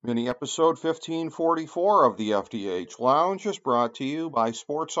Mini episode 1544 of the FDH Lounge is brought to you by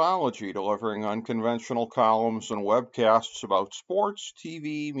Sportsology, delivering unconventional columns and webcasts about sports,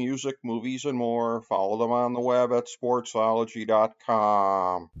 TV, music, movies, and more. Follow them on the web at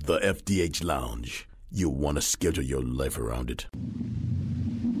sportsology.com. The FDH Lounge. You'll want to schedule your life around it.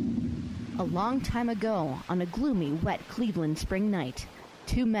 A long time ago, on a gloomy, wet Cleveland spring night,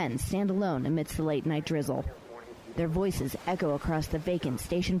 two men stand alone amidst the late-night drizzle. Their voices echo across the vacant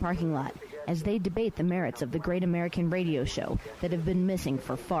station parking lot as they debate the merits of the great American radio show that have been missing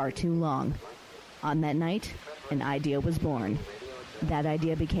for far too long. On that night, an idea was born. That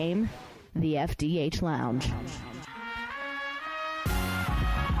idea became the FDH Lounge.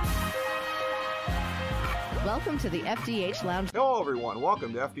 Welcome to the FDH Lounge. Hello, everyone.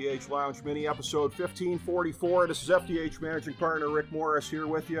 Welcome to FDH Lounge Mini episode 1544. This is FDH Managing Partner Rick Morris here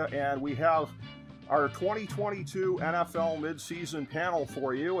with you, and we have our 2022 NFL midseason panel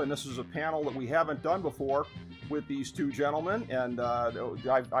for you, and this is a panel that we haven't done before with these two gentlemen, and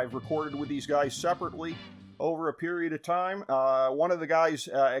I've recorded with these guys separately over a period of time. One of the guys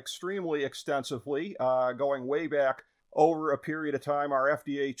extremely extensively, going way back over a period of time, our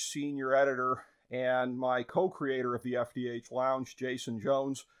FDH senior editor and my co-creator of the FDH Lounge, Jason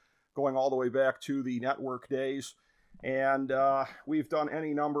Jones, going all the way back to the network days. And we've done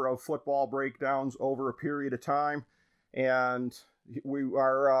any number of football breakdowns over a period of time, and we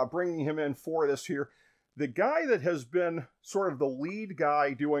are bringing him in for this here. The guy that has been sort of the lead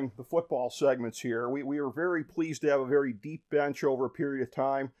guy doing the football segments here, we are very pleased to have a very deep bench over a period of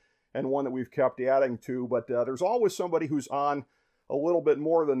time, and one that we've kept adding to, but there's always somebody who's on a little bit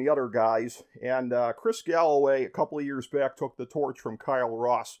more than the other guys, and Chris Galloway, a couple of years back, took the torch from Kyle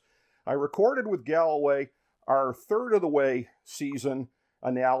Ross. I recorded with Galloway our third of the way season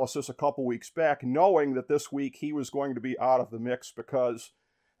analysis a couple weeks back, knowing that this week he was going to be out of the mix because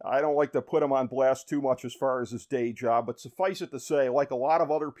I don't like to put him on blast too much as far as his day job, but suffice it to say, like a lot of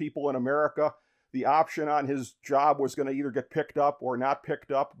other people in America, the option on his job was going to either get picked up or not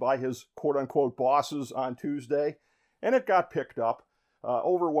picked up by his quote-unquote bosses on Tuesday, and it got picked up,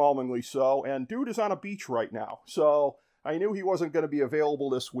 overwhelmingly so, and dude is on a beach right now, so I knew he wasn't going to be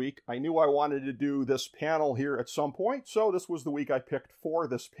available this week. I knew I wanted to do this panel here at some point, so this was the week I picked for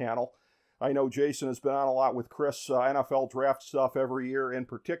this panel. I know Jason has been on a lot with Chris, NFL draft stuff every year in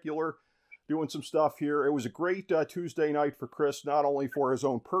particular, doing some stuff here. It was a great Tuesday night for Chris, not only for his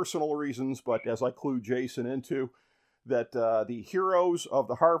own personal reasons, but as I clued Jason into, that the heroes of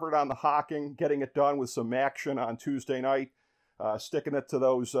the Harvard on the Hocking, getting it done with some action on Tuesday night, sticking it to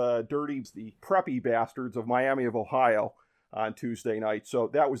those the preppy bastards of Miami of Ohio on Tuesday night.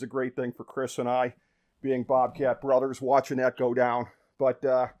 So that was a great thing for Chris and I, being Bobcat brothers, watching that go down. But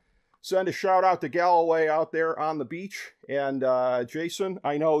send a shout out to Galloway out there on the beach. And Jason,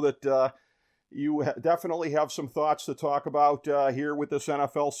 I know that you definitely have some thoughts to talk about here with this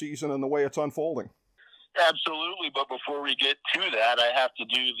NFL season and the way it's unfolding. Absolutely, but before we get to that, I have to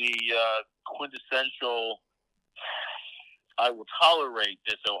do the quintessential I will tolerate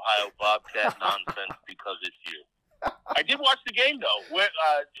this Ohio Bobcat nonsense because it's you. I did watch the game, though.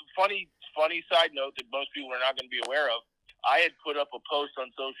 Funny side note that most people are not going to be aware of. I had put up a post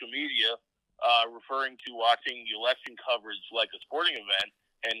on social media referring to watching election coverage like a sporting event,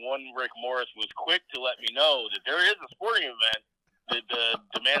 and one Rick Morris was quick to let me know that there is a sporting event that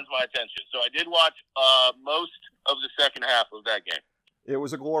demands my attention. So I did watch most of the second half of that game. It was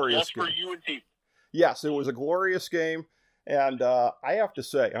a glorious game. Just for you and T. Yes, it was a glorious game. And I have to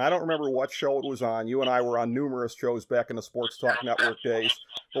say, and I don't remember what show it was on. You and I were on numerous shows back in the Sports Talk Network days.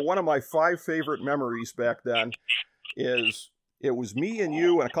 But one of my 5 favorite memories back then is it was me and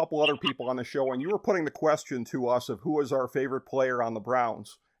you and a couple other people on the show, and you were putting the question to us of who was our favorite player on the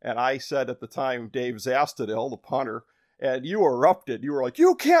Browns. And I said at the time, Dave Zastudil, the punter, and you erupted. You were like,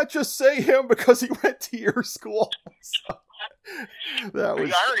 you can't just say him because he went to your school. So, the irony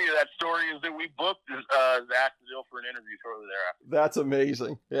of that story is that we booked Zastudil for an interview shortly thereafter. That's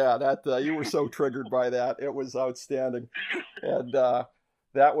amazing. Yeah, that you were so triggered by that. It was outstanding. And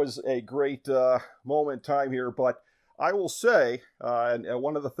that was a great moment in time here. But I will say, and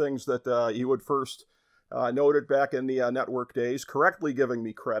one of the things that you had first noted back in the network days, correctly giving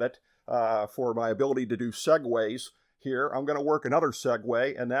me credit for my ability to do segues here, I'm going to work another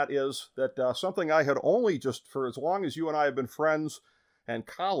segue, and that is that something I had only just, for as long as you and I have been friends and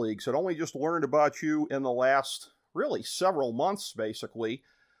colleagues, had only just learned about you in the last, really, several months, basically,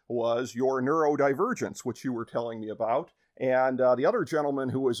 was your neurodivergence, which you were telling me about. And the other gentleman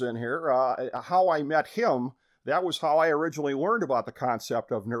who was in here, how I met him, that was how I originally learned about the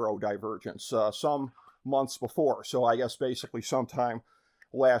concept of neurodivergence some months before. So I guess basically sometime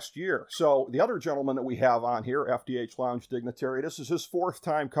last year. So the other gentleman that we have on here, FDH Lounge Dignitary, this is his fourth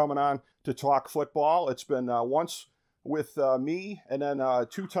time coming on to talk football. It's been once with me, and then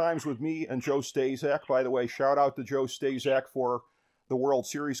 2 times with me and Joe Stazak. By the way, shout out to Joe Stazak for the World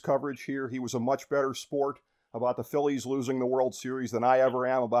Series coverage here. He was a much better sport about the Phillies losing the World Series than I ever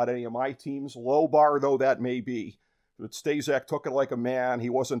am about any of my teams. Low bar though that may be. But Stazak took it like a man. He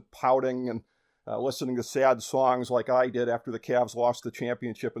wasn't pouting and listening to sad songs like I did after the Cavs lost the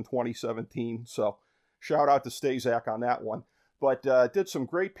championship in 2017. So shout out to Stazak on that one. But did some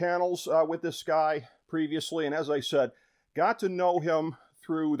great panels with this guy previously. And as I said, got to know him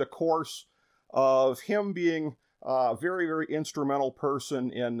through the course of him being a very, very instrumental person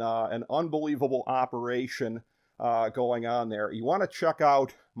in an unbelievable operation going on there. You want to check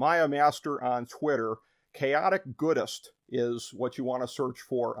out Maya Master on Twitter. Chaotic Goodest is what you want to search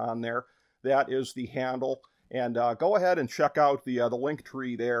for on there. That is the handle. And go ahead and check out the link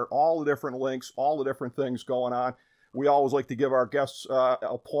tree there. All the different links, all the different things going on. We always like to give our guests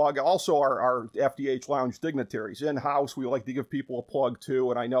a plug. Also, our FDH Lounge Dignitaries in-house, we like to give people a plug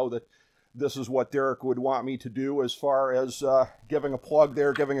too. And I know that this is what Derek would want me to do as far as giving a plug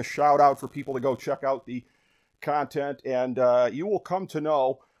there, giving a shout out for people to go check out the content. And you will come to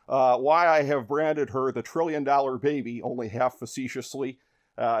know why I have branded her the $1 trillion baby, only half facetiously,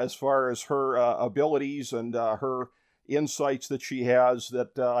 as far as her abilities and her insights that she has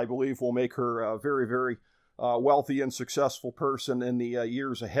that I believe will make her a very, very wealthy and successful person in the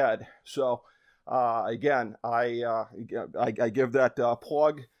years ahead. So, again, I give that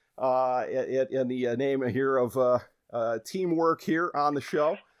plug in the name here of teamwork here on the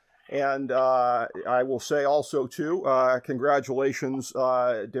show. And I will say also, too, congratulations,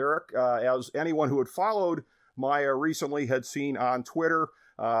 Derek. As anyone who had followed Maya recently had seen on Twitter,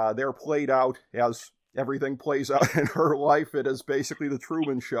 they're played out as everything plays out in her life. It is basically the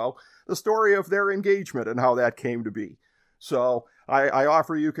Truman Show, the story of their engagement and how that came to be. So I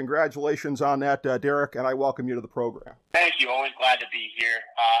offer you congratulations on that, Derek, and I welcome you to the program. Thank you. Always glad to be here.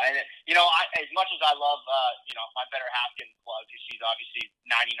 And, as much as I love, my better half getting plugged, because she's obviously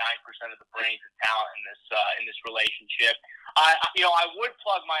 99% of the brains and talent in this relationship. I would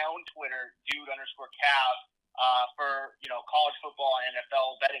plug my own Twitter, dude_Cav, for, college football and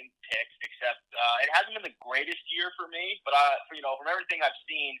NFL betting picks, except it hasn't been the greatest year for me, but, from everything I've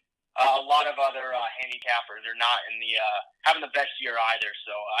seen, a lot of other handicappers are not having the best year either,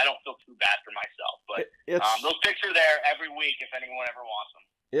 so I don't feel too bad for myself. But those picks are there every week if anyone ever wants them.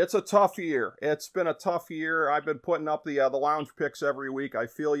 It's a tough year. It's been a tough year. I've been putting up the lounge picks every week. I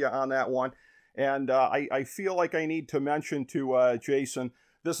feel you on that one. And I feel like I need to mention to Jason,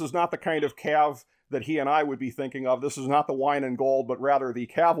 this is not the kind of Cav that he and I would be thinking of. This is not the wine and gold, but rather the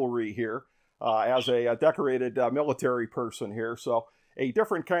cavalry here as a decorated military person here. So a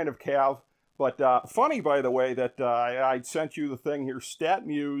different kind of Cav. But funny, by the way, that I sent you the thing here,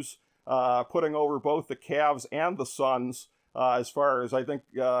 StatMuse, putting over both the Cavs and the Suns. As far as I think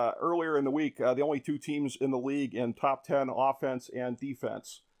earlier in the week, the only 2 teams in the league in top 10 offense and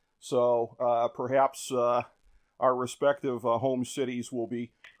defense. So perhaps our respective home cities will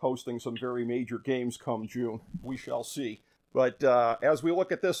be hosting some very major games come June. We shall see. But as we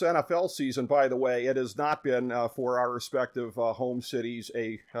look at this NFL season, by the way, it has not been for our respective home cities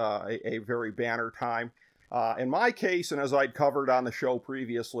a very banner time. In my case, and as I'd covered on the show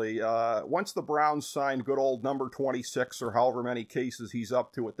previously, once the Browns signed good old number 26, or however many cases he's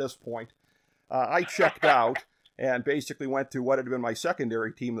up to at this point, I checked out and basically went to what had been my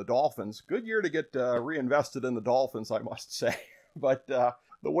secondary team, the Dolphins. Good year to get reinvested in the Dolphins, I must say. But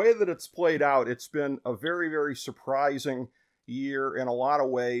the way that it's played out, it's been a very, very surprising year in a lot of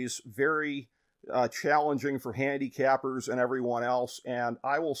ways, very challenging for handicappers and everyone else. And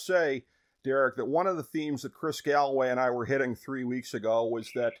I will say, Derek, that one of the themes that Chris Galloway and I were hitting 3 weeks ago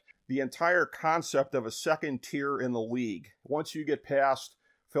was that the entire concept of a second tier in the league, once you get past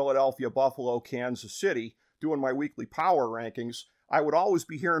Philadelphia, Buffalo, Kansas City, doing my weekly power rankings, I would always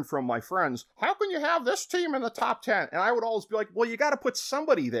be hearing from my friends, how can you have this team in the top 10? And I would always be like, well, you got to put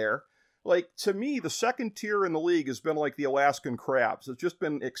somebody there. Like, to me, the second tier in the league has been like the Alaskan crabs. It's just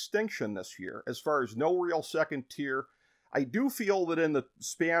been extinction this year as far as no real second tier. I do feel that in the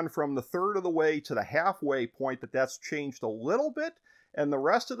span from the third of the way to the halfway point that's changed a little bit, and the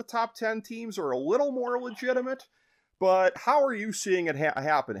rest of the top 10 teams are a little more legitimate. But how are you seeing it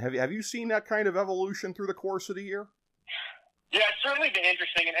happen? Have you seen that kind of evolution through the course of the year? Yeah, it's certainly been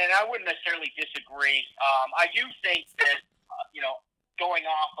interesting, and I wouldn't necessarily disagree. I do think that, going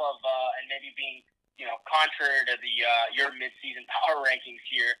off of and maybe being, contrary to your midseason power rankings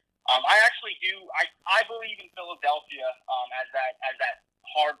here, I actually do. I believe in Philadelphia as that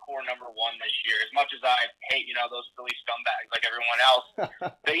hardcore number one this year. As much as I hate, those Philly scumbags like everyone else,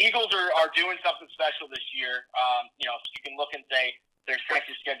 the Eagles are doing something special this year. You can look and say their strength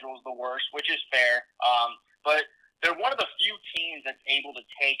of schedule is the worst, which is fair. But they're one of the few teams that's able to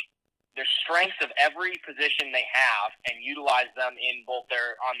take their strengths of every position they have and utilize them in both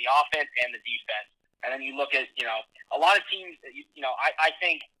on the offense and the defense. And then you look at, a lot of teams, I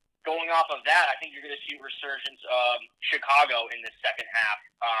think going off of that, I think you're going to see a resurgence of Chicago in the second half.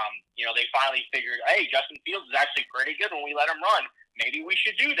 They finally figured, hey, Justin Fields is actually pretty good when we let him run. Maybe we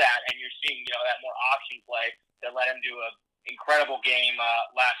should do that. And you're seeing, that more option play that let him do an incredible game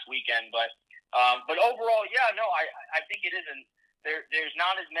last weekend. But overall, I think it isn't. There's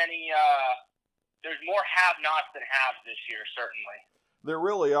not as many. There's more have-nots than haves this year, certainly. There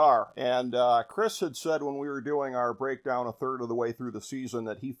really are. And Chris had said when we were doing our breakdown a third of the way through the season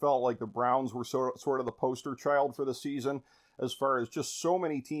that he felt like the Browns were sort of the poster child for the season as far as just so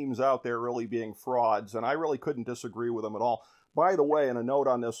many teams out there really being frauds. And I really couldn't disagree with him at all. By the way, and a note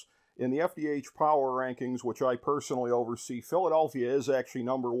on this, in the FDH Power Rankings, which I personally oversee, Philadelphia is actually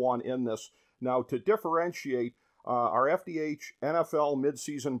number one in this. Now, to differentiate, our FDH NFL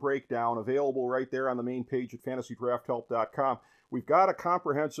midseason breakdown available right there on the main page at fantasydrafthelp.com. We've got a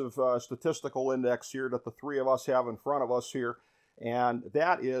comprehensive statistical index here that the three of us have in front of us here, and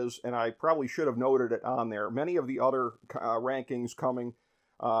that is, and I probably should have noted it on there, many of the other rankings coming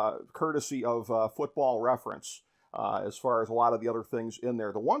courtesy of Football Reference, as far as a lot of the other things in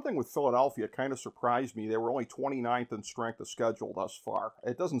there. The one thing with Philadelphia kind of surprised me, they were only 29th in strength of schedule thus far.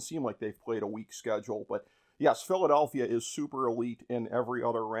 It doesn't seem like they've played a weak schedule, but yes, Philadelphia is super elite in every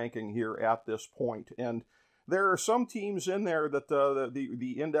other ranking here at this point, and there are some teams in there that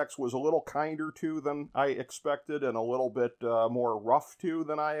the index was a little kinder to than I expected and a little bit more rough to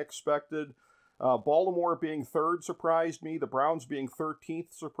than I expected. Baltimore being third surprised me. The Browns being 13th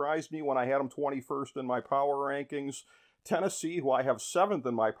surprised me when I had them 21st in my power rankings. Tennessee, who I have 7th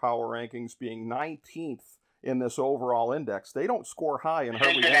in my power rankings, being 19th in this overall index. They don't score high in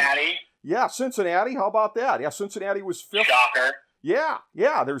hardly Cincinnati. Yeah, Cincinnati. How about that? Yeah, Cincinnati was 5th. Shocker. Yeah,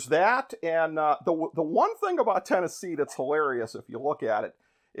 there's that. And the one thing about Tennessee that's hilarious, if you look at it,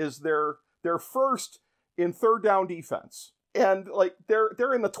 is they're first in third down defense. And like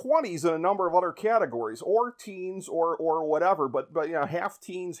they're in the 20s in a number of other categories, or teens, or whatever, but half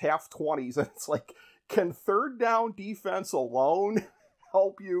teens, half 20s. And it's like, can third down defense alone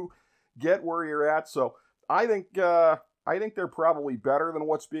help you get where you're at? So I think they're probably better than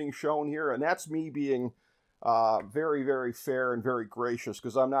what's being shown here, and that's me being very, very fair and very gracious,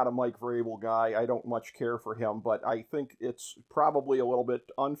 because I'm not a Mike Vrabel guy. I don't much care for him, but I think it's probably a little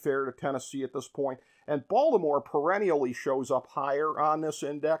bit unfair to Tennessee at this point. And Baltimore perennially shows up higher on this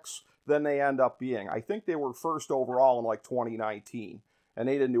index than they end up being. I think they were first overall in like 2019, and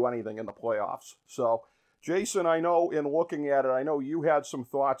they didn't do anything in the playoffs. So, Jason, I know in looking at it, I know you had some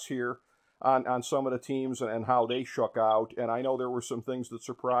thoughts here on some of the teams and how they shook out, and I know there were some things that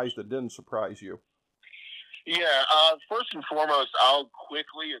surprised that didn't surprise you. Yeah, first and foremost, I'll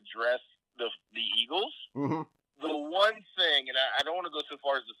quickly address the Eagles. Mm-hmm. The one thing, and I don't want to go so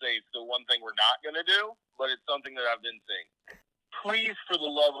far as to say it's the one thing we're not going to do, but it's something that I've been saying. Please, for the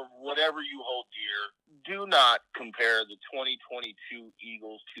love of whatever you hold dear, do not compare the 2022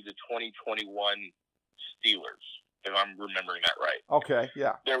 Eagles to the 2021 Steelers, if I'm remembering that right. Okay,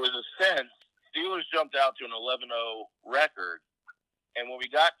 yeah. There was a sense Steelers jumped out to an 11-0 record, and when we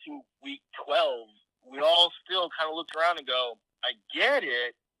got to week 12, we all still kind of looked around and go, I get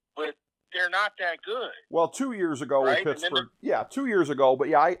it, but they're not that good. Well, 2 years ago right? with Pittsburgh. Yeah, 2 years ago, but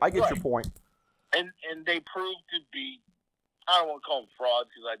yeah, I get right. your point. And they proved to be, I don't want to call them frauds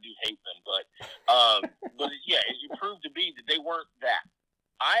because I do hate them, but yeah, it proved to be that they weren't that.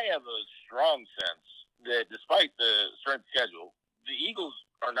 I have a strong sense that despite the strength schedule, the Eagles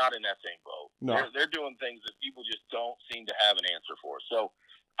are not in that same boat. No. They're doing things that people just don't seem to have an answer for. So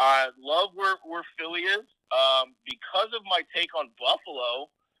I love where Philly is. Because of my take on Buffalo,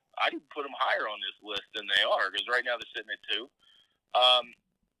 I didn't put them higher on this list than they are, because right now they're sitting at 2.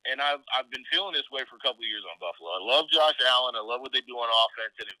 And I've been feeling this way for a couple of years on Buffalo. I love Josh Allen. I love what they do on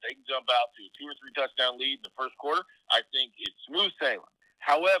offense. And if they can jump out to a 2 or 3 touchdown lead in the first quarter, I think it's smooth sailing.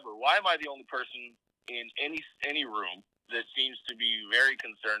 However, why am I the only person in any room that seems to be very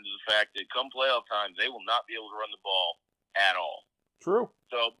concerned to the fact that come playoff time, they will not be able to run the ball at all? True.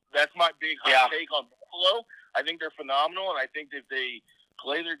 So that's my big hot take on Buffalo. I think they're phenomenal, and I think that if they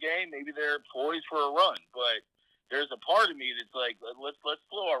play their game, maybe they're poised for a run. But there's a part of me that's like, let's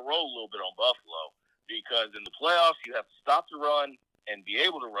slow our roll a little bit on Buffalo, because in the playoffs you have to stop the run and be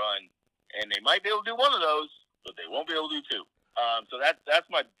able to run, and they might be able to do one of those, but they won't be able to do 2. So that's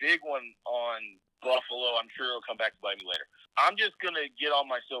my big one on Buffalo. I'm sure it'll come back to bite me later. I'm just going to get on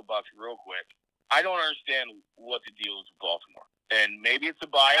my soapbox real quick. I don't understand what the deal is with Baltimore. And maybe it's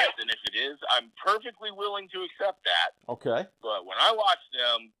a bias, and if it is, I'm perfectly willing to accept that. Okay. But when I watch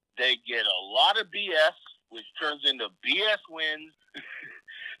them, they get a lot of BS, which turns into BS wins.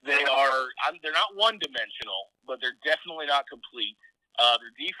 They're not one-dimensional, but they're definitely not complete.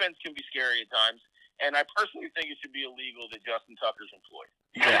 Their defense can be scary at times. And I personally think it should be illegal that Justin Tucker's employed.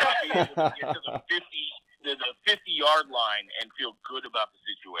 You should not be able to get to the 50-yard line and feel good about the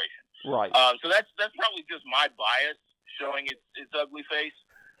situation. Right. So that's probably just my bias showing its ugly face.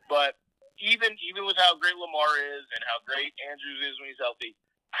 But even with how great Lamar is and how great Andrews is when he's healthy,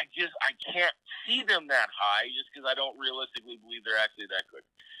 I can't see them that high just because I don't realistically believe they're actually that good.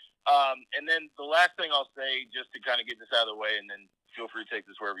 And then the last thing I'll say, just to kind of get this out of the way, and then feel free to take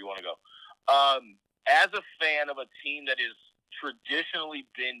this wherever you want to go. As a fan of a team that has traditionally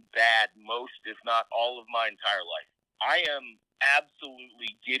been bad most, if not all of my entire life, I am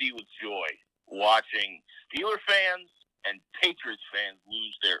absolutely giddy with joy watching Steeler fans and Patriots fans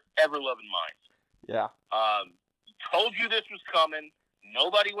lose their ever-loving minds. Yeah. Told you this was coming.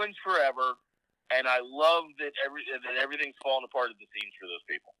 Nobody wins forever, and I love that everything's falling apart at the seams for those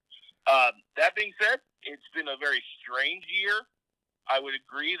people. That being said, it's been a very strange year. I would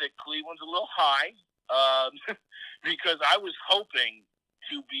agree that Cleveland's a little high because I was hoping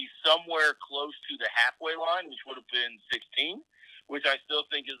to be somewhere close to the halfway line, which would have been 16, which I still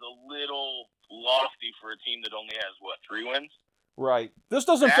think is a little lofty for a team that only has, 3 wins? Right. This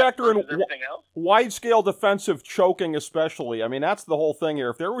doesn't factor in wide-scale defensive choking especially. I mean, that's the whole thing here.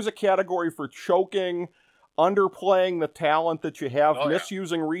 If there was a category for choking, underplaying the talent that you have,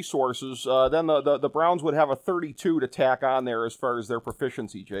 misusing resources, then the Browns would have a 32 to tack on there as far as their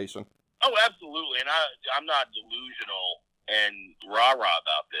proficiency, Jason. Oh, absolutely. And I'm not delusional and rah-rah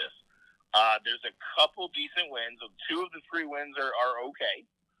about this. There's a couple decent wins. 2 of the 3 wins are okay.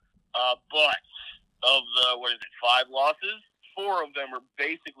 But of the, 5 losses, 4 of them are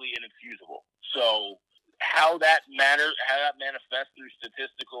basically inexcusable. So how that manifests through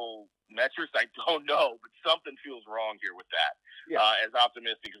statistical metrics, I don't know, but something feels wrong here with that. Yeah. As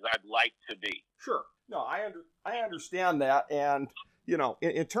optimistic as I'd like to be. Sure. No, I understand that, and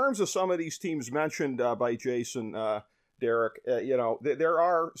in terms of some of these teams mentioned by Jason, Derek, there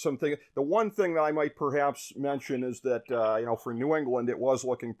are some things. The one thing that I might perhaps mention is that for New England, it was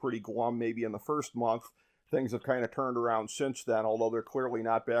looking pretty glum maybe in the first month. Things have kind of turned around since then, although they're clearly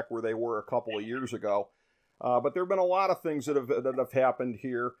not back where they were a couple of years ago. But there have been a lot of things that have happened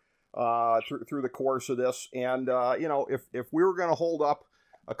here through the course of this. And, if we were going to hold up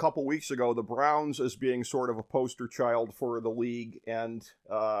a couple weeks ago the Browns as being sort of a poster child for the league and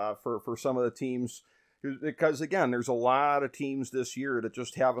for some of the teams, because, again, there's a lot of teams this year that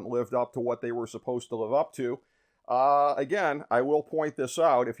just haven't lived up to what they were supposed to live up to. Again, I will point this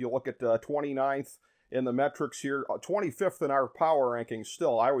out. If you look at 29th in the metrics here, 25th in our power rankings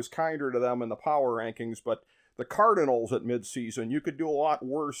still. I was kinder to them in the power rankings, but the Cardinals at midseason, you could do a lot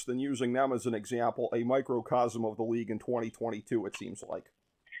worse than using them as an example, a microcosm of the league in 2022, it seems like.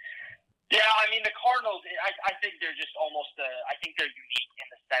 Yeah, I mean, the Cardinals, I think they're just almost, I think they're unique in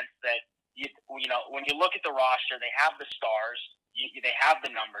the sense that, when you look at the roster, they have the stars, they have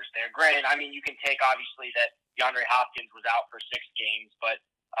the numbers there. Granted, I mean, you can take, obviously, that DeAndre Hopkins was out for 6 games, but,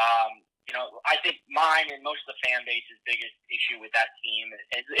 I think mine and most of the fan base's biggest issue with that team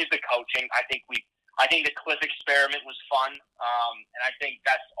is the coaching. I think the Cliff experiment was fun, and I think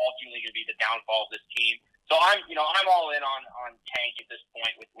that's ultimately going to be the downfall of this team. So I'm all in on Tank at this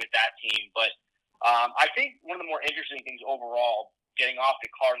point with that team. But I think one of the more interesting things overall, getting off the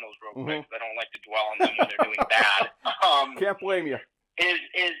Cardinals real quick, because I don't like to dwell on them when they're doing bad. Can't blame you.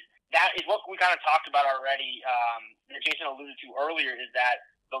 Is what we kind of talked about already? That Jason alluded to earlier is that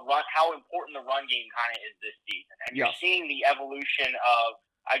how important the run game kind of is this season, and you're seeing the evolution of.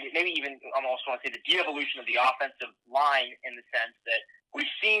 Maybe even almost want to say the de-evolution of the offensive line in the sense that we've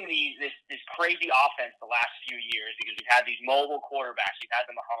seen this crazy offense the last few years because we've had these mobile quarterbacks. You've had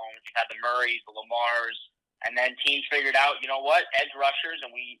the Mahomes, you've had the Murrays, the Lamars, and then teams figured out, edge rushers, and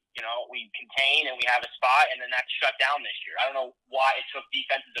we contain and we have a spot, and then that's shut down this year. I don't know why it took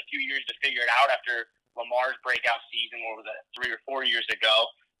defenses a few years to figure it out after Lamar's breakout season, 3 or 4 years ago.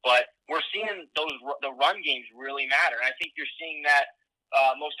 But we're seeing the run games really matter, and I think you're seeing that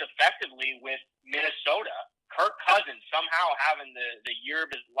most effectively with Minnesota. Kirk Cousins somehow having the year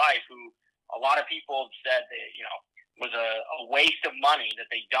of his life, who a lot of people have said that, was a waste of money that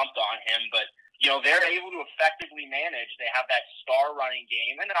they dumped on him. But, they're able to effectively manage. They have that star running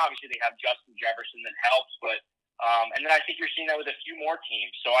game, and then obviously they have Justin Jefferson that helps. But And then I think you're seeing that with a few more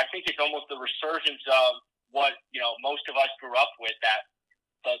teams. So I think it's almost the resurgence of what, most of us grew up with, that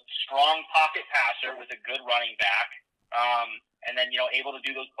the strong pocket passer with a good running back, and then, able to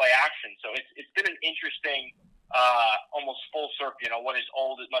do those play actions. So it's been an interesting, almost full circle. What is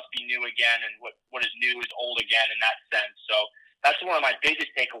old, it must be new again, and what is new is old again in that sense. So that's one of my biggest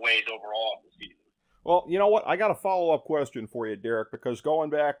takeaways overall of the season. Well, you know what? I got a follow-up question for you, Derek, because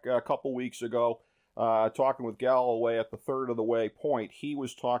going back a couple weeks ago, talking with Galloway at the third of the way point, he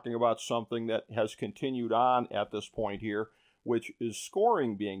was talking about something that has continued on at this point here, which is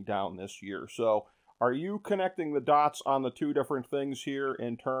scoring being down this year. So are you connecting the dots on the two different things here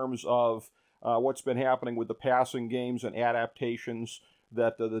in terms of what's been happening with the passing games and adaptations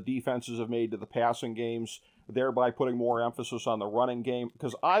that the defenses have made to the passing games, thereby putting more emphasis on the running game?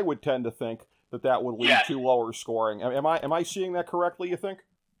 Because I would tend to think that would lead to lower scoring. Am I seeing that correctly, you think?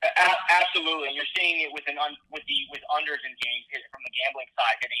 Absolutely. You're seeing it with unders in games from the gambling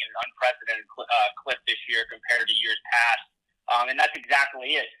side hitting an unprecedented clip this year compared to years past. And that's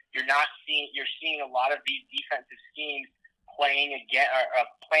exactly it. You're seeing a lot of these defensive schemes planning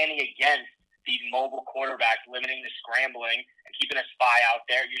against these mobile quarterbacks, limiting the scrambling and keeping a spy out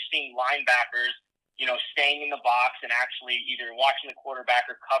there. You're seeing linebackers, staying in the box and actually either watching the quarterback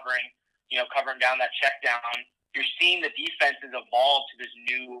or covering down that check down. You're seeing the defenses evolve to this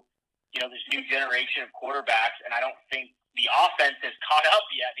new generation of quarterbacks, and I don't think the offense has caught up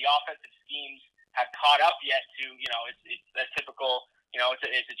yet. The offensive schemes have caught up yet to, it's a typical,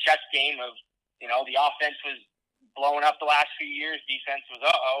 it's a chess game of, the offense was blowing up the last few years, defense was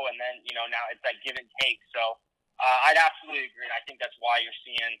and then, now it's that give and take. So I'd absolutely agree, and I think that's why you're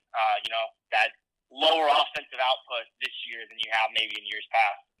seeing, that lower offensive output this year than you have maybe in years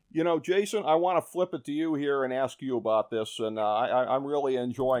past. Jason, I want to flip it to you here and ask you about this, and I'm really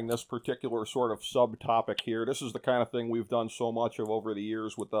enjoying this particular sort of subtopic here. This is the kind of thing we've done so much of over the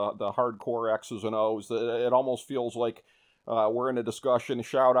years with the hardcore X's and O's that it almost feels like we're in a discussion.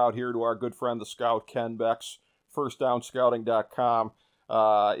 Shout out here to our good friend, the scout, Ken Becks, firstdownscouting.com.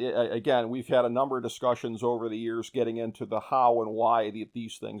 Again, we've had a number of discussions over the years getting into the how and why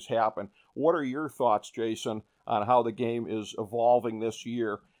these things happen. What are your thoughts, Jason, on how the game is evolving this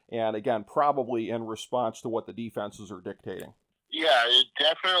year? And again, probably in response to what the defenses are dictating. Yeah, it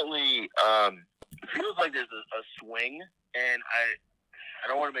definitely feels like there's a swing, and I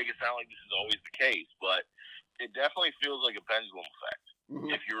don't want to make it sound like this is always the case, but it definitely feels like a pendulum effect.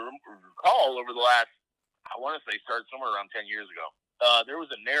 Mm-hmm. If you recall, over the last, I want to say, started somewhere around 10 years ago, there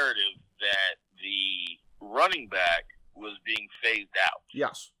was a narrative that the running back was being phased out.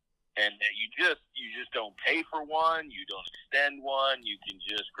 Yes. And that you just don't pay for one, you don't extend one, you can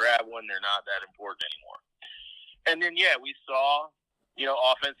just grab one, they're not that important anymore. And then, we saw,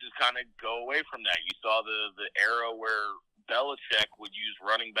 offenses kind of go away from that. You saw the era where Belichick would use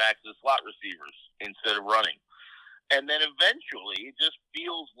running backs as slot receivers instead of running. And then eventually, it just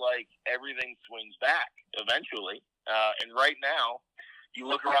feels like everything swings back eventually. And right now, you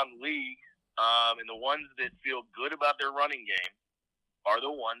look around the league, and the ones that feel good about their running game are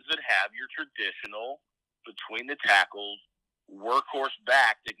the ones that have your traditional between the tackles workhorse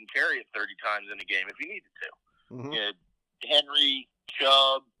back that can carry it 30 times in a game if you needed to. Mm-hmm. Henry,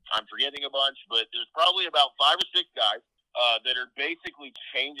 Chubb, I'm forgetting a bunch, but there's probably about 5 or 6 guys that are basically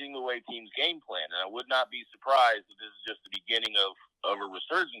changing the way teams game plan. And I would not be surprised if this is just the beginning of a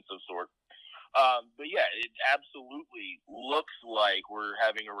resurgence of sorts. But it absolutely looks like we're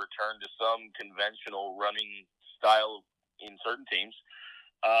having a return to some conventional running style in certain teams.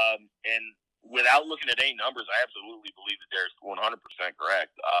 And without looking at any numbers, I absolutely believe that there's 100%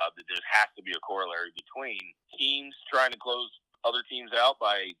 correct, that there has to be a corollary between teams trying to close other teams out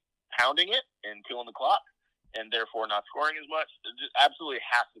by pounding it and killing the clock and therefore not scoring as much. There just absolutely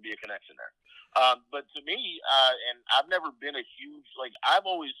has to be a connection there. But to me, and I've never been a huge, I've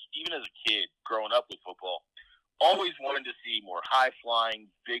always, even as a kid growing up with football, always wanted to see more high-flying,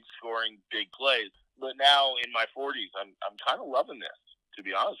 big-scoring, big plays. But now in my 40s, I'm kind of loving this, to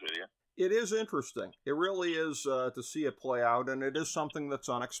be honest with you. It is interesting. It really is to see it play out, and it is something that's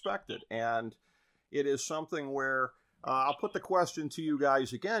unexpected. And it is something where I'll put the question to you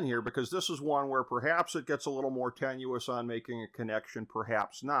guys again here, because this is one where perhaps it gets a little more tenuous on making a connection,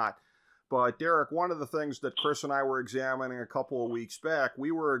 perhaps not. But Derek, one of the things that Chris and I were examining a couple of weeks back,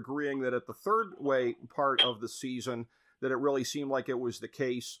 we were agreeing that at the third way part of the season, that it really seemed like it was the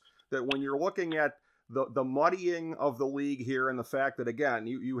case that when you're looking at the muddying of the league here and the fact that, again,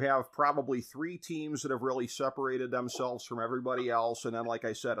 you have probably 3 teams that have really separated themselves from everybody else. And then, like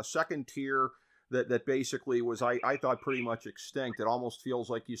I said, a second tier that basically was, I thought, pretty much extinct. It almost feels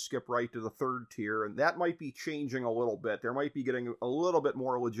like you skip right to the third tier, and that might be changing a little bit. There might be getting a little bit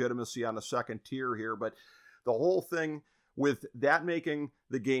more legitimacy on the second tier here, but the whole thing with that making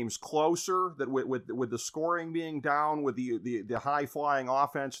the games closer, that with the scoring being down, with the high-flying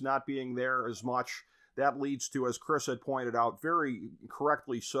offense not being there as much, that leads to, as Chris had pointed out, very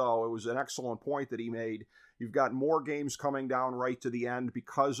correctly so, it was an excellent point that he made, you've got more games coming down right to the end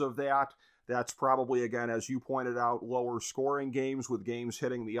because of that. That's probably, again, as you pointed out, lower scoring games with games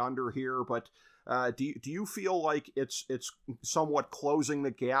hitting the under here, but do you feel like it's somewhat closing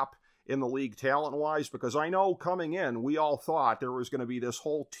the gap in the league talent-wise? Because I know coming in, we all thought there was going to be this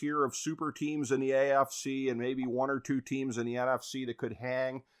whole tier of super teams in the AFC and maybe one or two teams in the NFC that could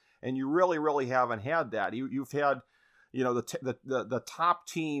hang, and you really, really haven't had that. You've had, the top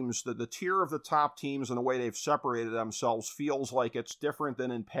teams, the tier of the top teams and the way they've separated themselves feels like it's different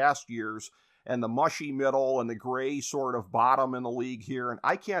than in past years, and the mushy middle and the gray sort of bottom in the league here, and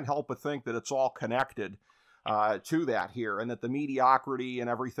I can't help but think that it's all connected to that here, and that the mediocrity and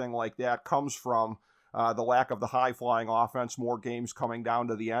everything like that comes from the lack of the high-flying offense, more games coming down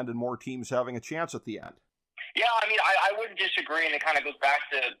to the end, and more teams having a chance at the end. Yeah, I mean, I wouldn't disagree, and it kind of goes back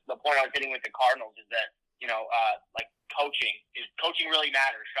to the point I was getting with the Cardinals, is that, like coaching really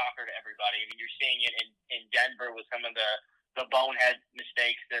matters, shocker to everybody. I mean, you're seeing it in Denver with some of the bonehead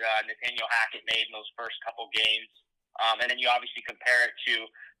mistakes that Nathaniel Hackett made in those first couple games. And then you obviously compare it to,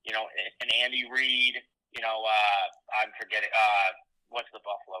 an Andy Reid, I'm forgetting, what's the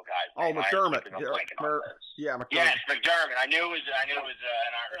Buffalo guy's name? McDermott. McDermott. McDermott. Yes, McDermott. I knew it was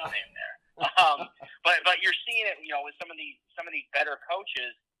an Irish name there. But you're seeing it, with some of these better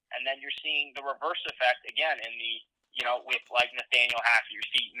coaches, and then you're seeing the reverse effect again in the, with like Nathaniel Hackett. You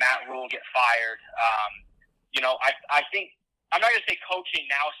see Matt Rule get fired. I think I'm not going to say coaching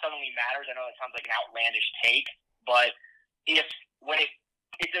now suddenly matters. I know that sounds like an outlandish take, but it's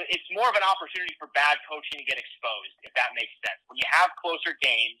more of an opportunity for bad coaching to get exposed, if that makes sense. When you have closer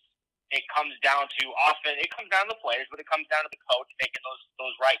games, it comes down to the players, but it comes down to the coach making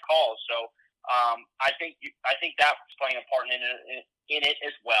those right calls. So I think that's playing a part in it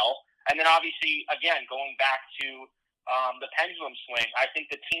as well. And then obviously, again, going back to the pendulum swing, I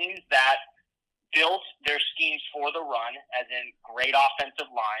think the teams that built their schemes for the run, as in great offensive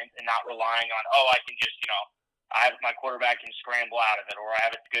lines and not relying on, I can just, I have my quarterback can scramble out of it, or I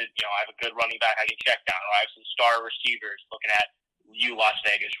have a good running back I can check down, or I have some star receivers. Looking at you, Las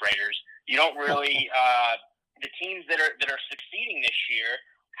Vegas Raiders, you don't really the teams that are succeeding this year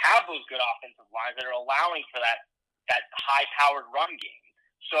have those good offensive lines that are allowing for that high-powered run game.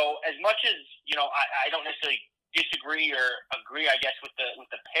 So as much as I don't necessarily disagree or agree, I guess, with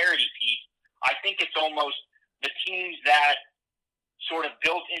the parity piece, I think it's almost the teams that sort of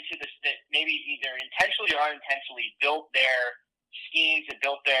built into this, that maybe either intentionally or unintentionally built their schemes and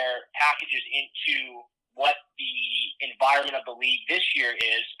built their packages into what the environment of the league this year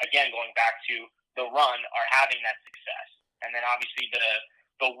is, again, going back to the run, are having that success. And then obviously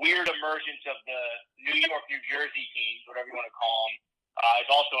the weird emergence of the New York, New Jersey teams, whatever you want to call them, is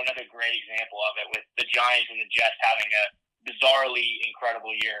also another great example of it, with the Giants and the Jets having a bizarrely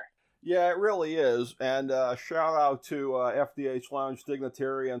incredible year. Yeah, it really is. And shout out to FDH Lounge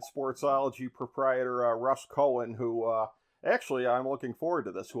dignitary and Sportsology proprietor Russ Cohen, who actually I'm looking forward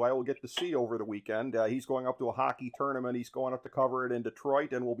to this, who I will get to see over the weekend. He's going up to a hockey tournament. He's going up to cover it in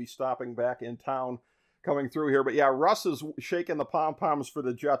Detroit, and we'll be stopping back in town coming through here. But yeah, Russ is shaking the pom-poms for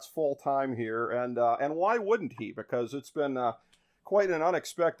the Jets full time here. And why wouldn't he? Because it's been quite an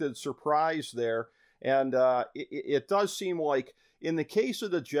unexpected surprise there. And it does seem like, in the case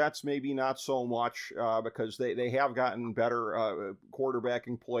of the Jets, maybe not so much because they have gotten better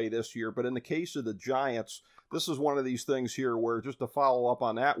quarterbacking play this year. But in the case of the Giants, this is one of these things here where, just to follow up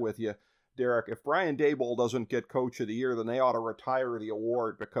on that with you, Derek, if Brian Daboll doesn't get Coach of the Year, then they ought to retire the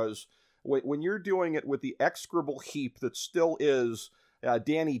award, because when you're doing it with the execrable heap that still is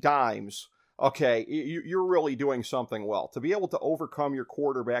Danny Dimes, okay, you're really doing something well. To be able to overcome your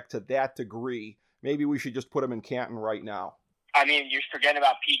quarterback to that degree, maybe we should just put him in Canton right now. I mean, you're forgetting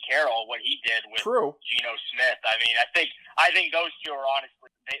about Pete Carroll, what he did with Geno Smith. I mean, I think those two are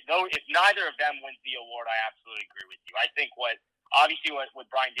honestly, if neither of them wins the award, I absolutely agree with you. I think what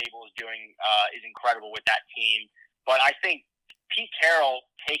Brian Daboll is doing is incredible with that team. But I think Pete Carroll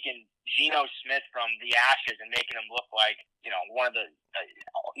taking Geno Smith from the ashes and making him look like, one of the,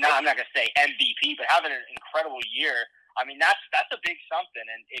 I'm not going to say MVP, but having an incredible year, I mean, that's a big something.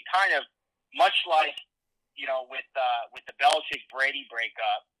 And it kind of, much like, with the Belichick-Brady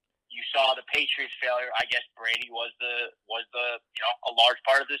breakup, You saw the Patriots failure. I guess Brady was the a large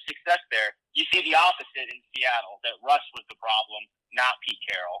part of the success there. You see the opposite in Seattle, that Russ was the problem, not Pete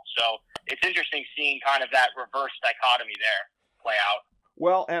Carroll. So it's interesting seeing kind of that reverse dichotomy there play out.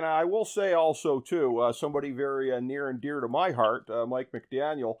 Well, and I will say also, too, somebody very near and dear to my heart, Mike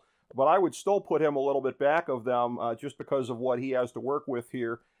McDaniel, but I would still put him a little bit back of them just because of what he has to work with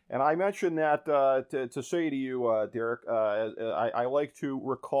here. And I mentioned that to say to you, Derek, I like to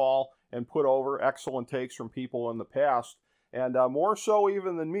recall and put over excellent takes from people in the past. And more so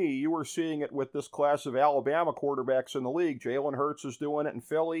even than me, you were seeing it with this class of Alabama quarterbacks in the league. Jalen Hurts is doing it in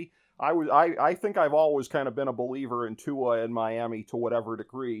Philly. I think I've always kind of been a believer in Tua in Miami to whatever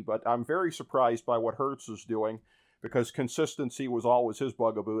degree, but I'm very surprised by what Hurts is doing, because consistency was always his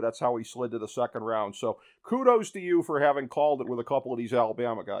bugaboo. That's how he slid to the second round. So kudos to you for having called it with a couple of these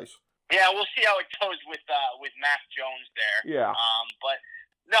Alabama guys. Yeah, we'll see how it goes with Mac Jones there. Yeah. But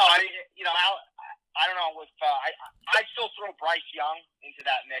no, I don't know if I'd still throw Bryce Young into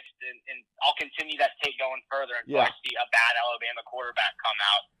that mix, and I'll continue that take going further until I see a bad Alabama quarterback come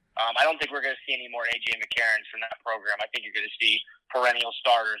out. I don't think we're going to see any more A.J. McCarrons from that program. I think you're going to see perennial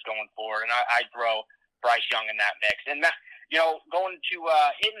starters going forward, and I'd throw Bryce Young in that mix. And, going to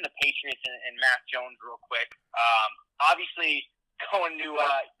hitting the Patriots and Mac Jones real quick, obviously going to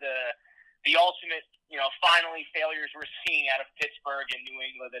the ultimate, finally failures we're seeing out of Pittsburgh and New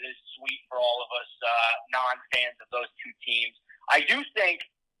England that is sweet for all of us non-fans of those two teams. I do think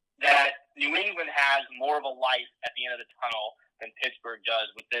that New England has more of a light at the end of the tunnel than Pittsburgh does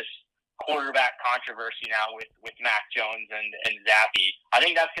with this quarterback controversy now with Mac Jones and Zappe. I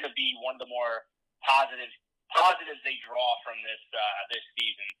think that's going to be one of the more positives they draw from this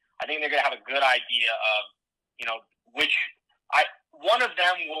season. I think they're going to have a good idea of, one of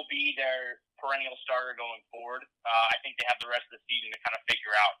them will be their perennial starter going forward. I think they have the rest of the season to kind of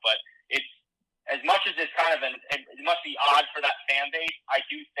figure out. But it's, as much as it's kind of it must be odd for that fan base, I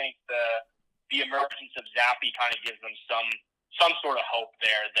do think the emergence of Zappe kind of gives them some sort of hope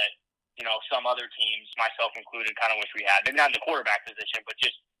there that, some other teams, myself included, kind of wish we had. Maybe not in the quarterback position, but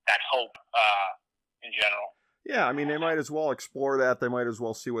just that hope in general. Yeah, I mean, they might as well explore that. They might as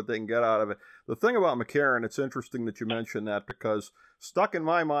well see what they can get out of it. The thing about McCarron, it's interesting that you mentioned that, because stuck in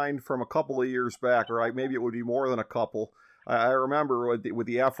my mind from a couple of years back, or maybe it would be more than a couple, I remember with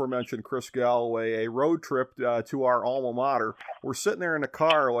the aforementioned Chris Galloway, a road trip to our alma mater. We're sitting there in the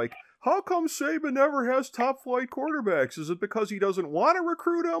car like, how come Saban never has top-flight quarterbacks? Is it because he doesn't want to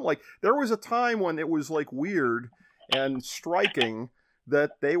recruit them? Like, there was a time when it was, like, weird and striking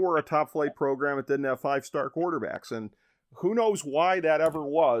that they were a top-flight program that didn't have five-star quarterbacks. And who knows why that ever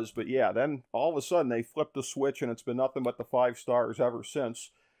was, but yeah, then all of a sudden they flipped the switch, and it's been nothing but the five stars ever since.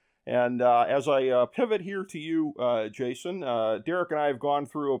 And as I pivot here to you, Jason, Derek and I have gone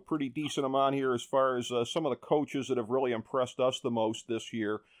through a pretty decent amount here as far as some of the coaches that have really impressed us the most this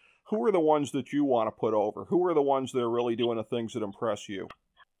year. Who are the ones that you want to put over? Who are the ones that are really doing the things that impress you?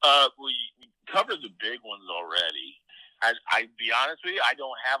 We covered the big ones already. I'd be honest with you, I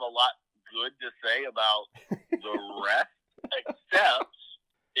don't have a lot good to say about the rest,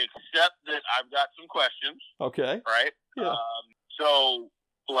 except that I've got some questions. Okay. Right? Yeah.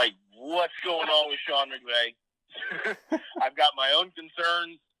 What's going on with Sean McVay? I've got my own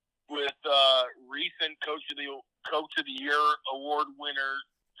concerns with recent Coach of the Year award winner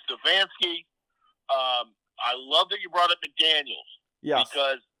Stefanski. I love that you brought up McDaniels. Yes.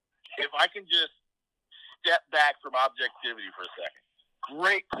 Because if I can just step back from objectivity for a second.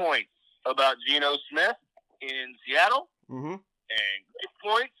 Great points about Geno Smith in Seattle. Mm-hmm. And great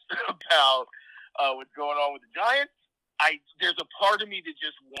points about what's going on with the Giants. There's a part of me that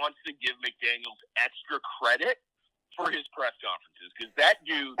just wants to give McDaniels extra credit for his press conferences, because that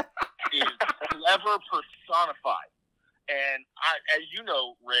dude is clever personified. And as you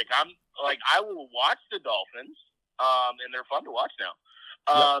know, Rick, I will watch the Dolphins, and they're fun to watch now.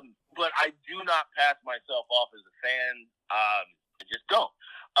 But I do not pass myself off as a fan. I just don't.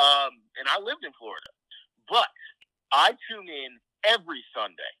 And I lived in Florida. But I tune in every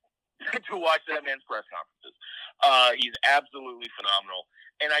Sunday to watch that man's press conferences. He's absolutely phenomenal.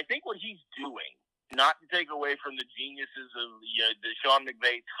 And I think what he's doing, not to take away from the geniuses of the Sean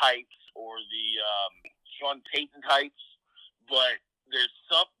McVay types or the Sean Payton types, but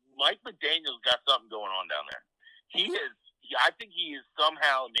Mike McDaniel's got something going on down there. I think he is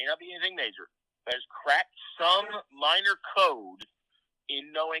somehow, it may not be anything major, but has cracked some minor code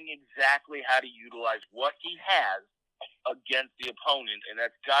in knowing exactly how to utilize what he has against the opponent, and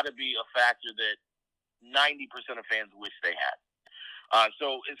that's got to be a factor that 90% of fans wish they had.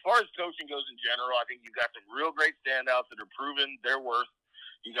 So as far as coaching goes in general, I think you've got some real great standouts that are proven their worth.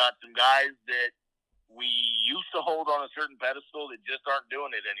 You got some guys that we used to hold on a certain pedestal that just aren't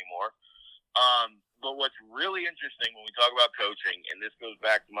doing it anymore. But what's really interesting when we talk about coaching, and this goes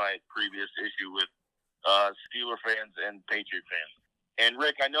back to my previous issue with Steeler fans and Patriot fans. And,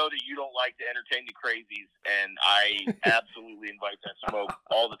 Rick, I know that you don't like to entertain the crazies, and I absolutely invite that smoke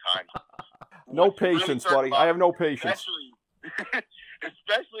all the time. No patience, buddy. I have no patience.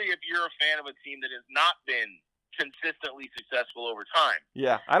 Especially if you're a fan of a team that has not been consistently successful over time.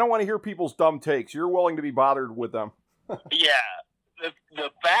 Yeah, I don't want to hear people's dumb takes. You're willing to be bothered with them. Yeah. The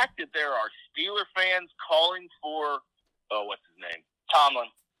fact that there are Steeler fans calling for, what's his name?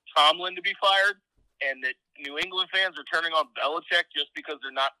 Tomlin to be fired, and that New England fans are turning on Belichick just because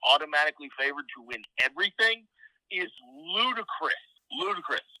they're not automatically favored to win everything is ludicrous.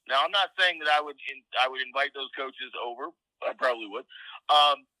 Ludicrous. Now, I'm not saying that I would invite those coaches over. I probably would.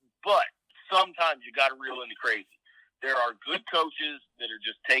 But sometimes you got to reel in the crazy. There are good coaches that are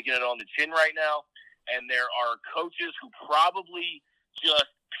just taking it on the chin right now, and there are coaches who probably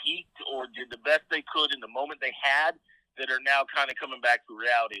just peaked or did the best they could in the moment they had that are now kind of coming back to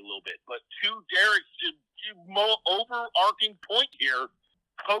reality a little bit. But to Derek's overarching point here,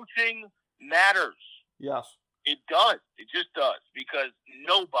 coaching matters. Yes. It does. It just does. Because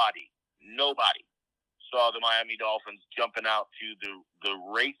nobody saw the Miami Dolphins jumping out to the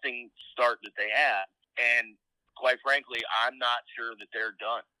racing start that they had. And quite frankly, I'm not sure that they're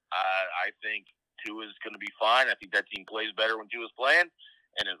done. I think Tua's going to be fine. I think that team plays better when Tua's playing.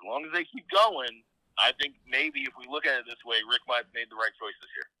 And as long as they keep going, I think maybe if we look at it this way, Rick might have made the right choice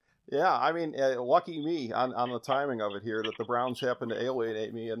this year. Yeah, I mean, lucky me on the timing of it here that the Browns happened to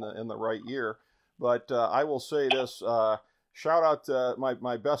alienate me in the right year. But I will say this, shout out to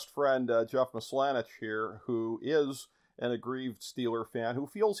my best friend, Jeff Maslanich here, who is an aggrieved Steeler fan, who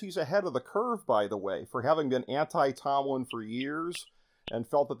feels he's ahead of the curve, by the way, for having been anti-Tomlin for years and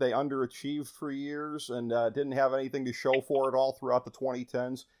felt that they underachieved for years and didn't have anything to show for it all throughout the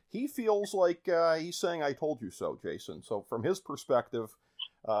 2010s. He feels like he's saying, I told you so, Jason. So from his perspective,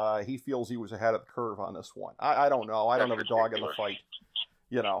 he feels he was ahead of the curve on this one. I don't know. I don't have a dog in the fight,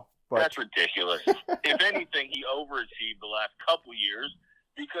 you know. But that's ridiculous. If anything, he overachieved the last couple years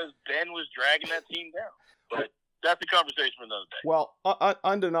because Ben was dragging that team down. But that's a conversation for another day. Well,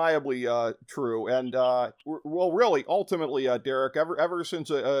 undeniably true. And, well, really, ultimately, Derek, ever since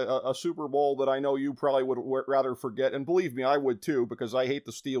a Super Bowl that I know you probably would rather forget, and believe me, I would too, because I hate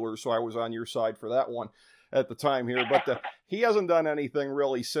the Steelers, so I was on your side for that one at the time here. But he hasn't done anything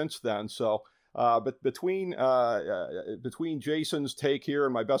really since then, so... But between Jason's take here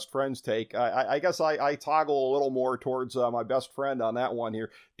and my best friend's take, I guess I toggle a little more towards my best friend on that one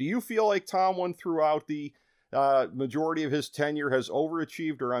here. Do you feel like Tomlin throughout the majority of his tenure has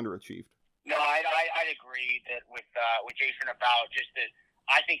overachieved or underachieved? No, I'd agree that with Jason about just that.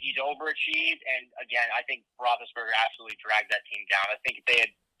 I think he's overachieved, and again, I think Roethlisberger absolutely dragged that team down. I think if they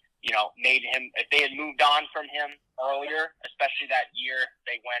had, if they had moved on from him earlier, especially that year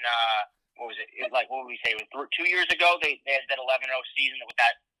they went. What was it? What would we say? It was 2 years ago. They had that 11-0 season with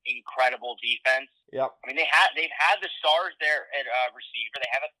that incredible defense. Yep. I mean, they've had the stars there at receiver.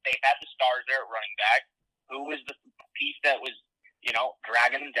 They've had the stars there at running back. Who was the piece that was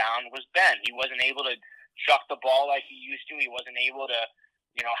dragging them down? Was Ben. He wasn't able to chuck the ball like he used to. He wasn't able to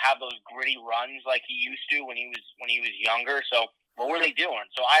have those gritty runs like he used to when he was younger. So what were they doing?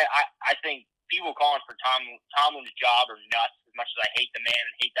 So I think people calling for Tomlin's job are nuts. As much as I hate the man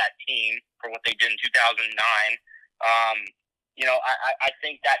and hate that team for what they did in 2009, I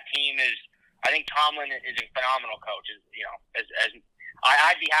think that team is. I think Tomlin is a phenomenal coach.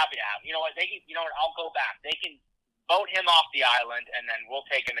 I'd be happy to have. You know what? They can. I'll go back. They can vote him off the island, and then we'll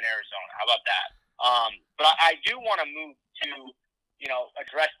take him in Arizona. How about that? But I do want to move to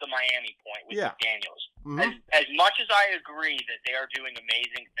address the Miami point with McDaniels. Mm-hmm. As much as I agree that they are doing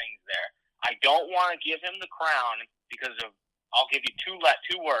amazing things there, I don't want to give him the crown because of. I'll give you two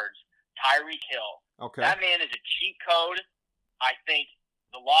words: Tyreek Hill. Okay. That man is a cheat code. I think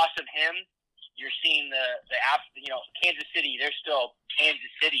the loss of him. You're seeing Kansas City. They're still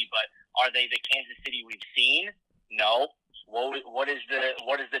Kansas City, but are they the Kansas City we've seen? No. What is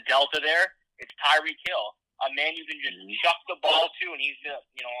the delta there? It's Tyreek Hill, a man you can just chuck the ball to, and he's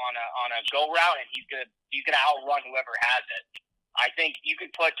on a go route, and he's gonna outrun whoever has it. I think you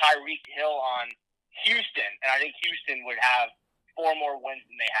could put Tyreek Hill on Houston, and I think Houston would have 4 more wins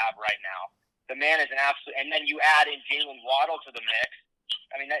than they have right now. The man is an absolute, and then you add in Jalen Waddle to the mix.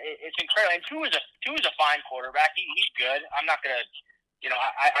 I mean, it's incredible. And Tua is a fine quarterback. He's good. I'm not gonna,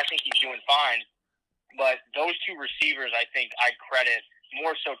 I think he's doing fine. But those two receivers, I think I'd credit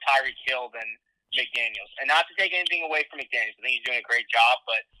more so Tyreek Hill than McDaniels. And not to take anything away from McDaniels. I think he's doing a great job,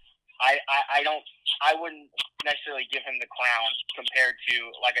 but I wouldn't necessarily give him the crown compared to,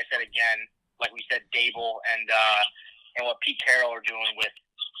 like I said again, like we said, Dable and what Pete Carroll are doing with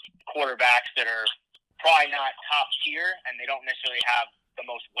quarterbacks that are probably not top tier, and they don't necessarily have the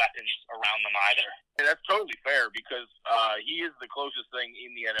most weapons around them either. And that's totally fair because he is the closest thing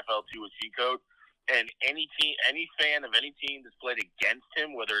in the NFL to a cheat code. And any fan of any team that's played against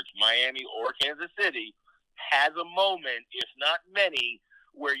him, whether it's Miami or Kansas City, has a moment, if not many,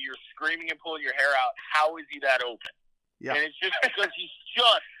 where you're screaming and pulling your hair out. How is he that open? Yeah. And it's just because he's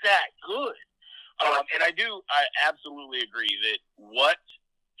just that good. And I absolutely agree that what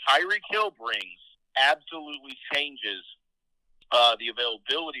Tyreek Hill brings absolutely changes the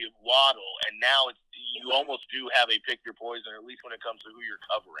availability of Waddle, and now you almost do have a pick your poison, at least when it comes to who you're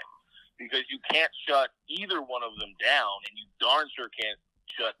covering, because you can't shut either one of them down, and you darn sure can't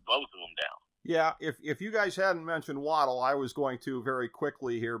shut both of them down. Yeah, if you guys hadn't mentioned Waddle, I was going to very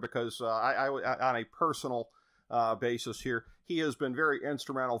quickly here because I on a personal basis here, he has been very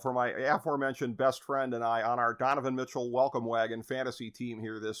instrumental for my aforementioned best friend and I on our Donovan Mitchell Welcome Wagon fantasy team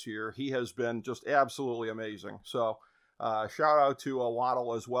here this year. He has been just absolutely amazing. So shout out to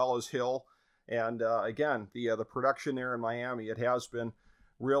Waddle as well as Hill. And again, the production there in Miami, it has been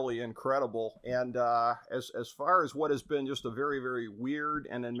really incredible. And as far as what has been just a very, very weird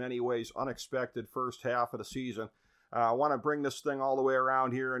and in many ways unexpected first half of the season, I want to bring this thing all the way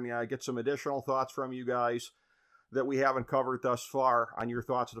around here and get some additional thoughts from you guys that we haven't covered thus far on your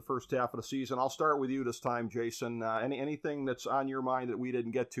thoughts of the first half of the season. I'll start with you this time, Jason. Anything that's on your mind that we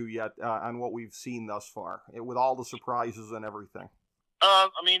didn't get to yet on what we've seen thus far, with all the surprises and everything? I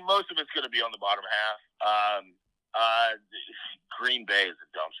mean, most of it's going to be on the bottom half. Green Bay is a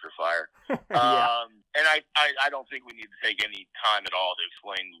dumpster fire. Yeah. And I don't think we need to take any time at all to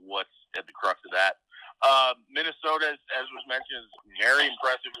explain what's at the crux of that. Minnesota, as was mentioned, is very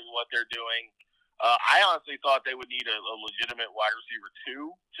impressive with what they're doing. I honestly thought they would need a legitimate wide receiver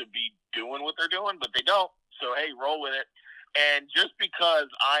 2 to be doing what they're doing, but they don't. So, hey, roll with it. And just because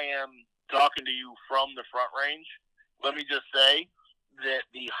I am talking to you from the Front Range, let me just say that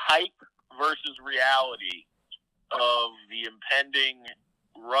the hype versus reality of the impending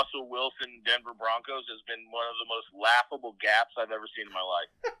Russell Wilson Denver Broncos has been one of the most laughable gaps I've ever seen in my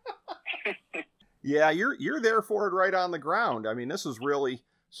life. Yeah, you're there for it right on the ground. I mean, this is really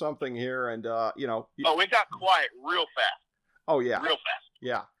something here, and Oh, it got quiet real fast. Oh yeah, real fast.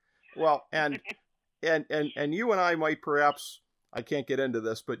 Yeah. Well, and you and I might perhaps, I can't get into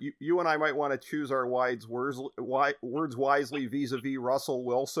this, but you and I might want to choose our words wisely vis-a-vis Russell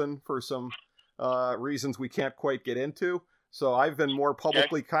Wilson for some reasons we can't quite get into. So I've been more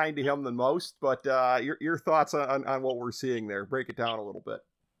publicly kind to him than most, but your thoughts on what we're seeing there. Break it down a little bit.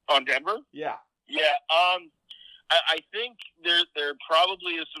 On Denver? Yeah. Yeah. I think there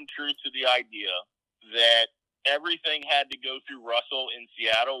probably is some truth to the idea that everything had to go through Russell in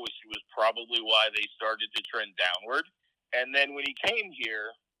Seattle, which was probably why they started to trend downward. And then when he came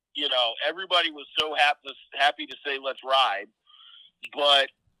here, everybody was so happy to say, let's ride. But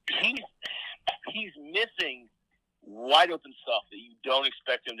he's missing wide open stuff that you don't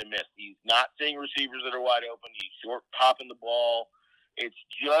expect him to miss. He's not seeing receivers that are wide open. He's short popping the ball. It's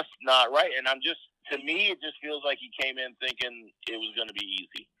just not right. And to me, it just feels like he came in thinking it was going to be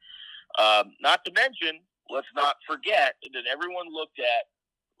easy. Not to mention, let's not forget that everyone looked at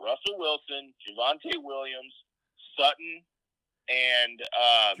Russell Wilson, Javonte Williams, Sutton, and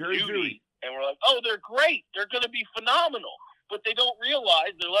Judy, and we're like, oh, they're great. They're going to be phenomenal. But they don't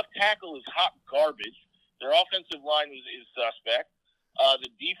realize their left tackle is hot garbage. Their offensive line is suspect.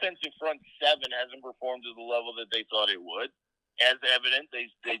 The defensive front 7 hasn't performed to the level that they thought it would. As evident,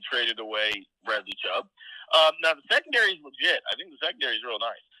 they traded away Bradley Chubb. Now, the secondary is legit. I think the secondary is real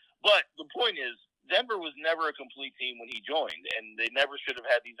nice. But the point is, Denver was never a complete team when he joined, and they never should have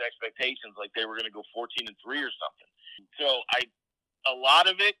had these expectations like they were going to go 14-3 or something. So a lot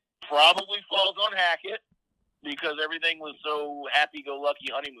of it probably falls on Hackett because everything was so happy-go-lucky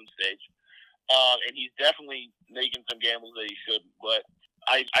honeymoon stage. And he's definitely making some gambles that he shouldn't. But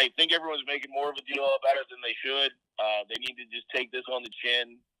I think everyone's making more of a deal about it than they should. They need to just take this on the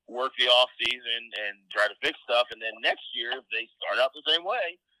chin, work the off season, and try to fix stuff. And then next year, if they start out the same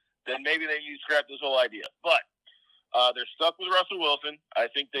way, then maybe they need to scrap this whole idea. But they're stuck with Russell Wilson. I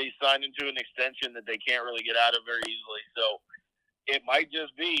think they signed into an extension that they can't really get out of very easily. So it might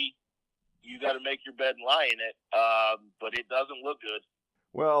just be you got to make your bed and lie in it, but it doesn't look good.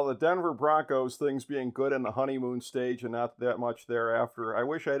 Well, the Denver Broncos, things being good in the honeymoon stage and not that much thereafter. I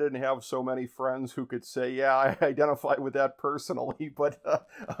wish I didn't have so many friends who could say, yeah, I identify with that personally, but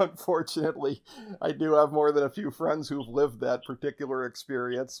unfortunately, I do have more than a few friends who've lived that particular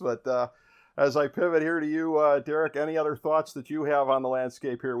experience. But as I pivot here to you, Derek, any other thoughts that you have on the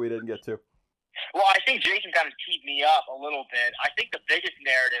landscape here we didn't get to? Well, I think Jason kind of teed me up a little bit. I think the biggest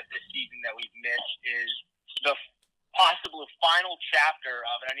narrative this season that we've missed is the possible final chapter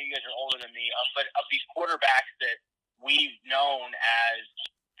of, and I know you guys are older than me, but of these quarterbacks that we've known as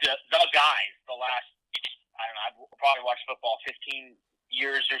the guys the last, I don't know, I've probably watched football 15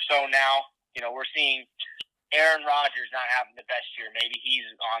 years or so now. You know, we're seeing Aaron Rodgers not having the best year. Maybe he's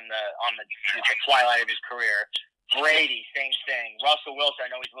on the twilight of his career. Brady, same thing. Russell Wilson,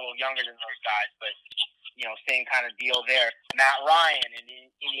 I know he's a little younger than those guys, but, you know, same kind of deal there. Matt Ryan in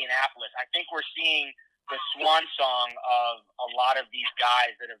Indianapolis. I think we're seeing the swan song of a lot of these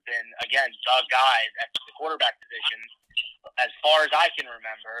guys that have been, again, the guys at the quarterback position as far as I can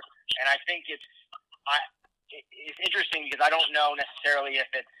remember. And I think it's interesting because I don't know necessarily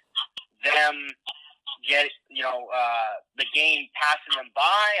if it's them the game passing them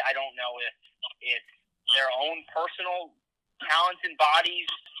by. I don't know if it's their own personal talents and bodies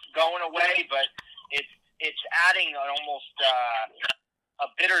going away, but it's adding an almost a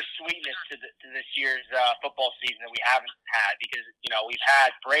bitter sweetness to this year's football season that we haven't had, because, you know, we've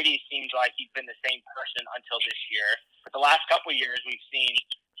had Brady seems like he's been the same person until this year. But the last couple of years we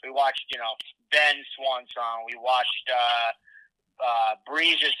watched, you know, Ben's swan song, we watched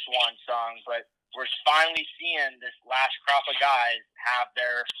Breeze's swan song, but we're finally seeing this last crop of guys have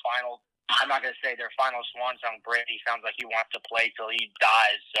their final, I'm not going to say their final swan song. Brady sounds like he wants to play till he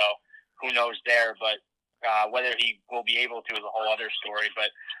dies, so who knows there, but whether he will be able to is a whole other story.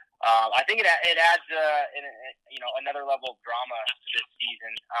 But I think it adds another level of drama to this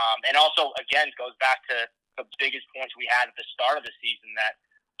season, and also again goes back to the biggest points we had at the start of the season, that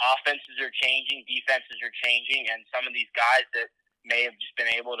offenses are changing, defenses are changing, and some of these guys that may have just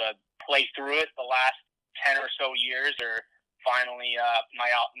been able to play through it the last 10 or so years are finally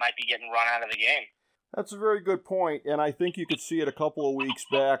might be getting run out of the game. That's a very good point, and I think you could see it a couple of weeks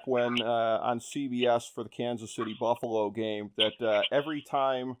back when on CBS for the Kansas City-Buffalo game, that every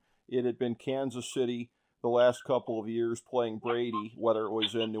time it had been Kansas City the last couple of years playing Brady, whether it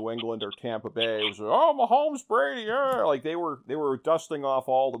was in New England or Tampa Bay, it was, oh, Mahomes, Brady, yeah. Like they were dusting off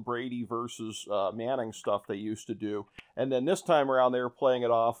all the Brady versus Manning stuff they used to do, and then this time around they were playing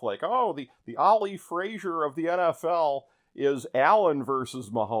it off like, oh, the Ollie Frazier of the NFL is Allen versus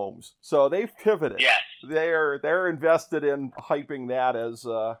Mahomes. So they've pivoted. Yes. They're invested in hyping that as,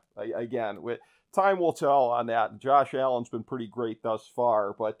 again, time will tell on that. Josh Allen's been pretty great thus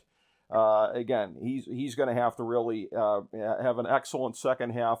far, but again, he's going to have to really have an excellent second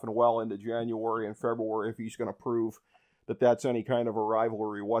half and well into January and February if he's going to prove that that's any kind of a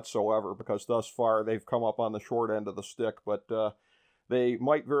rivalry whatsoever, because thus far they've come up on the short end of the stick, but they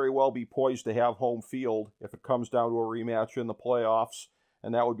might very well be poised to have home field if it comes down to a rematch in the playoffs,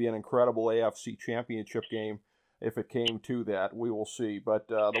 and that would be an incredible AFC championship game if it came to that. We will see. But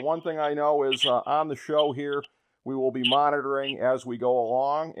the one thing I know is on the show here, we will be monitoring as we go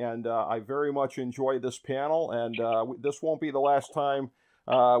along, and I very much enjoy this panel, and this won't be the last time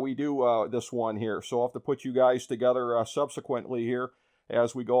we do this one here. So I'll have to put you guys together subsequently here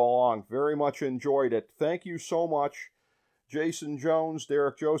as we go along. Very much enjoyed it. Thank you so much. Jason Jones,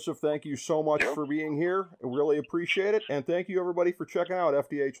 Derek Joseph, thank you so much for being here. I really appreciate it. And thank you, everybody, for checking out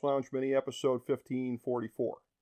FDH Lounge Mini Episode 1544.